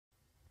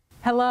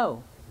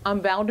Hello, I'm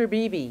Valder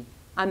Beebe.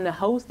 I'm the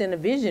host and the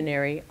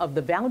visionary of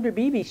the Valder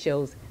Beebe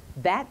Show's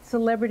That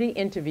Celebrity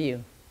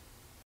Interview.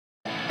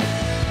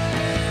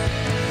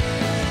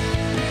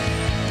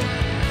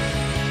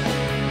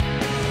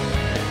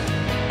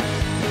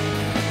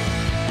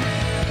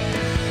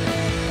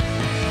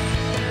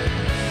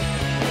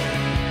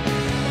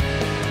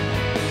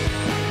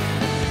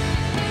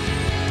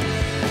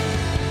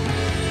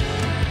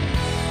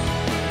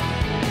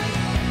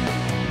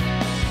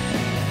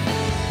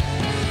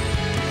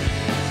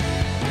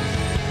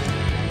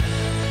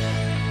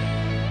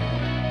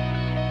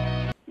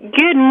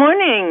 Good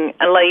morning,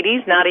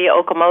 ladies. Nadya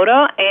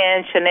Okamoto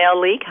and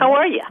Schnnell Leake. How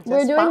are you?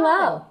 We're doing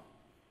well.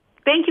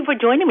 Thank you for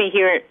joining me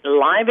here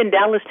live in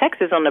Dallas,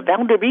 Texas on the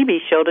Valder Beebe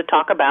Show to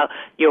talk about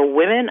your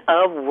Women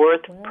of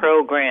Worth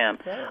program.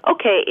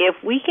 Okay,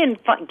 if we can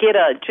get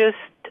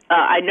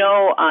I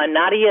know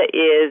Nadya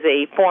is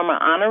a former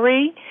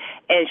honoree,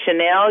 and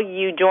Schnnell,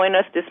 you join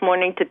us this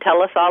morning to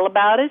tell us all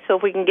about it, so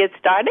if we can get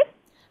started.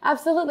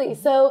 Absolutely.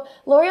 So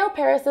L'Oreal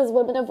Paris's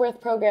Women of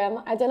Worth program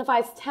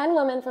identifies 10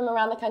 women from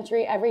around the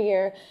country every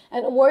year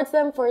and awards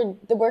them for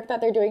the work that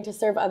they're doing to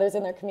serve others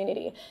in their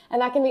community.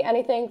 And that can be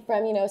anything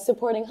from,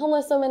 supporting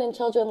homeless women and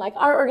children like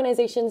our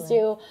organizations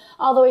do,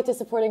 all the way to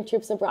supporting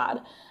troops abroad.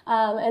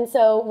 And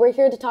so we're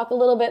here to talk a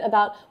little bit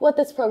about what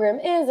this program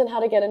is and how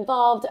to get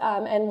involved.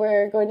 And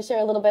we're going to share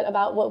a little bit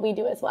about what we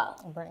do as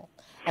well. Right.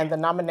 And the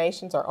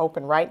nominations are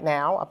open right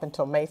now up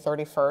until May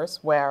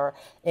 31st, where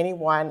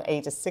anyone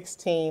ages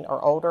 16 or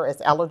older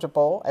is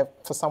eligible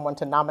for someone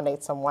to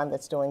nominate someone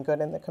that's doing good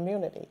in the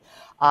community.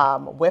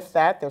 With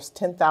that, there's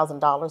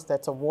 $10,000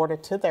 that's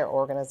awarded to their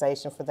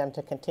organization for them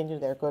to continue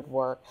their good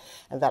work.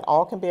 And that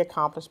all can be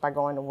accomplished by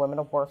going to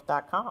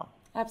womenofworth.com.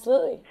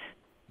 Absolutely.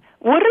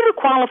 What are the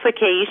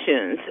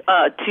qualifications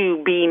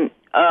to be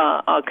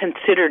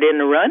considered in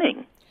the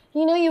running?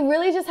 You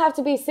really just have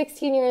to be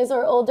 16 years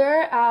or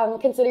older,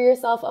 consider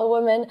yourself a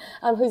woman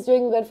who's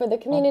doing good for the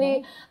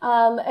community.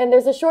 And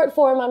there's a short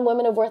form on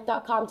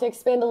womenofworth.com to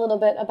expand a little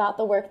bit about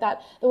the work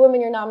that the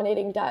woman you're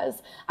nominating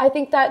does. I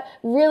think that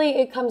really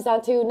it comes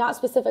down to not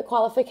specific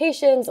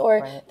qualifications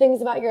or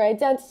things about your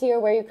identity or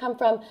where you come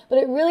from, but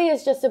it really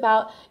is just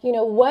about,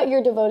 what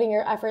you're devoting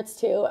your efforts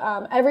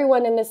to.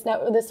 Everyone in this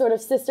sort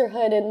of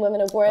sisterhood in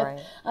Women of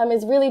Worth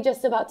is really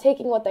just about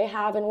taking what they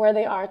have and where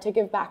they are to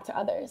give back to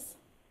others.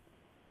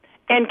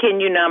 And can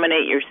you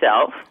nominate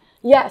yourself?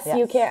 Yes,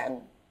 you can.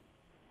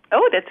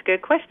 Oh, that's a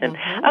good question.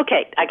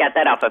 Okay, I got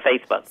that off of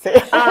Facebook.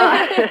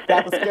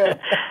 That was good.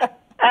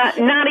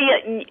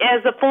 Nadya,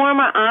 as a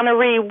former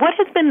honoree, what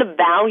has been the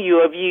value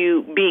of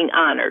you being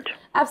honored?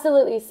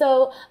 Absolutely.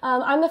 So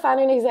I'm the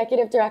founder and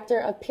executive director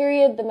of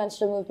Period, the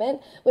Menstrual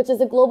Movement, which is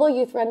a global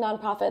youth-run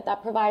nonprofit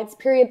that provides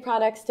period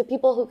products to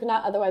people who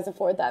cannot otherwise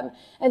afford them.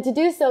 And to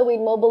do so, we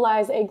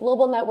mobilize a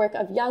global network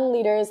of young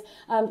leaders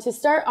to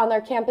start on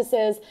their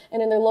campuses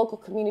and in their local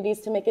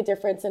communities to make a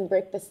difference and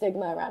break the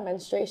stigma around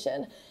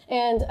menstruation.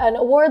 And an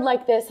award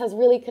like this has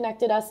really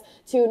connected us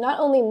to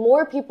not only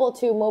more people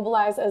to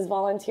mobilize as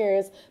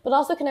volunteers, but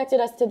also connected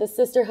us to the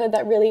sisterhood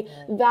that really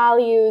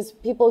values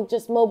people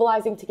just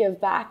mobilizing to give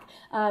back.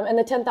 And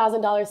the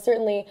 $10,000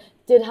 certainly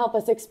did help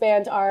us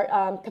expand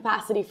our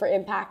capacity for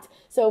impact.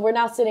 So we're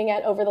now sitting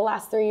at, over the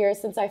last 3 years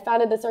since I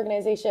founded this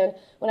organization,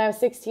 when I was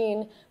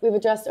 16, we've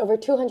addressed over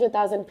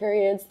 200,000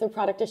 periods through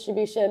product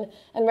distribution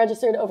and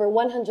registered over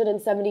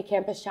 170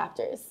 campus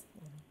chapters.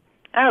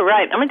 All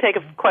right. I'm going to take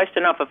a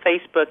question off of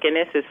Facebook, and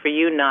this is for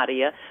you,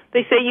 Nadya.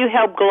 They say you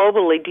help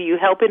globally. Do you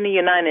help in the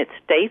United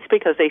States?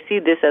 Because they see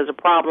this as a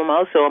problem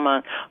also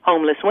among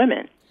homeless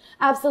women.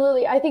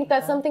 Absolutely. I think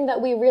that's something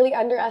that we really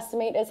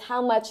underestimate is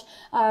how much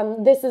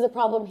this is a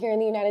problem here in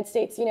the United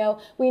States.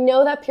 We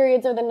know that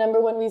periods are the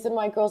 #1 reason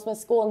why girls miss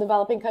school in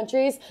developing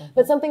countries,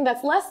 but something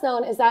that's less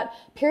known is that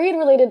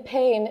period-related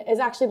pain is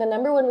actually the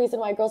 #1 reason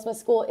why girls miss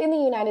school in the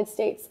United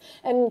States.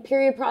 And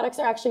period products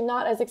are actually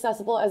not as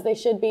accessible as they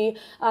should be.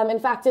 In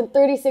fact, in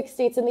 36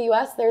 states in the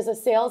U.S., there's a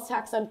sales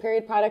tax on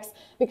period products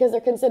because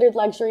they're considered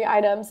luxury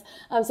items.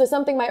 So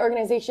something my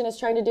organization is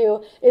trying to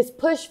do is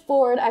push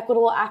forward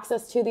equitable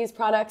access to these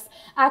products.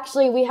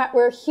 Actually,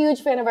 we're a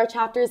huge fan of our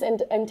chapters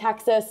in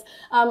Texas.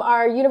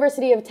 Our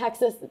University of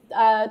Texas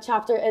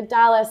chapter at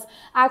Dallas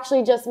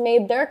actually just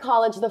made their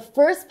college the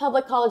first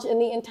public college in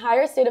the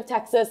entire state of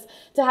Texas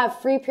to have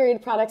free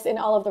period products in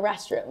all of the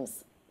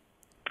restrooms.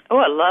 Oh,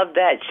 I love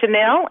that.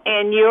 Schnnell,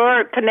 and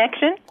your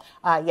connection?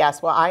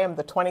 Yes, well, I am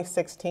the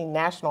 2016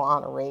 National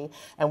Honoree,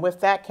 and with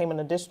that came an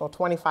additional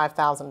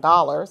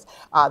 $25,000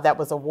 that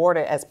was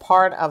awarded as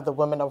part of the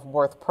Women of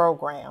Worth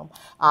program.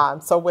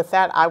 So with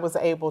that, I was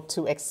able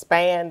to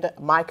expand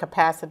my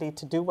capacity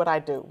to do what I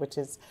do, which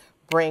is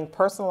bring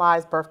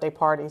personalized birthday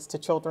parties to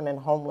children in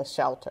homeless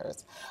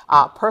shelters.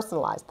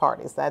 Personalized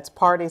parties, that's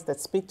parties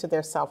that speak to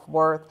their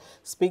self-worth,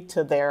 speak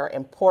to their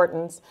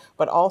importance,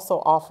 but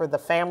also offer the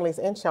families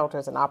in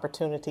shelters an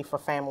opportunity for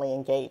family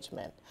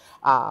engagement.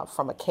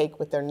 From a cake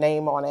with their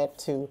name on it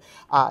to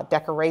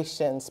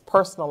decorations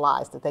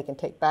personalized that they can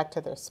take back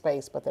to their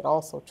space, but that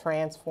also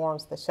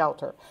transforms the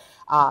shelter.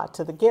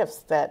 to the gifts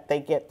that they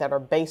get that are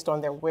based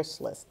on their wish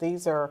list.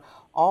 These are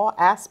all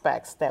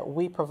aspects that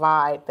we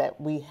provide,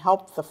 that we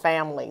help the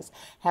families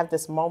have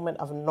this moment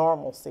of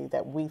normalcy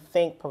that we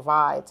think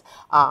provides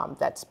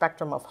that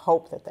spectrum of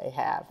hope that they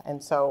have.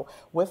 And so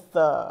with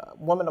the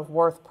Women of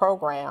Worth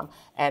program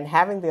and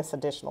having this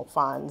additional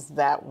funds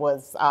that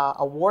was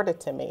awarded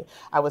to me,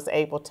 I was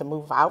able to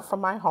move out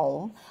from my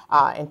home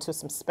into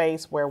some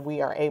space where we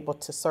are able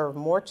to serve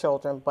more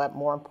children, but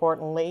more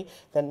importantly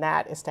than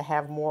that is to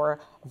have more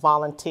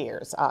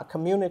volunteers,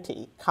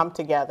 community come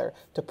together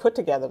to put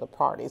together the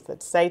parties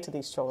that say to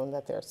these children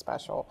that they're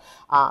special.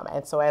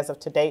 And so as of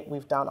to date,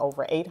 we've done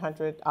over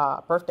 800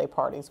 birthday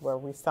parties where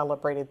we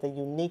celebrated the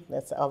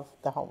uniqueness of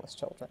the homeless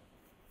children.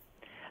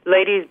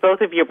 Ladies,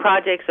 both of your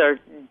projects are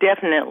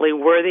definitely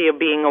worthy of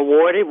being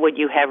awarded what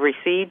you have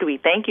received. We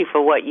thank you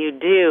for what you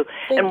do.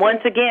 And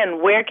once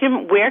again, where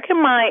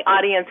can my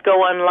audience go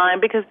online,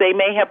 because they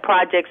may have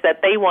projects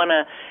that they want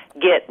to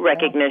get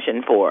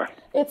recognition for?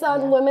 It's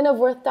on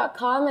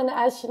womenofworth.com, and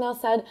as Schnnell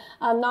said,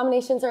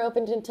 nominations are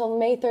open until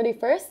May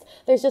 31st.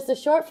 There's just a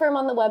short form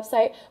on the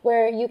website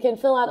where you can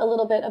fill out a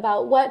little bit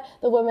about what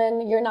the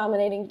woman you're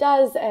nominating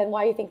does and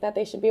why you think that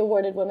they should be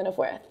awarded Women of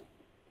Worth.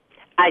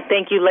 I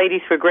thank you,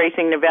 ladies, for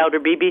gracing the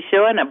Valder Beebe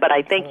Show, but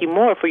I thank you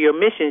more for your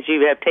missions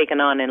you have taken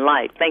on in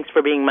life. Thanks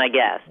for being my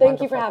guest.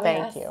 Thank you for having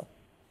us. Thank you.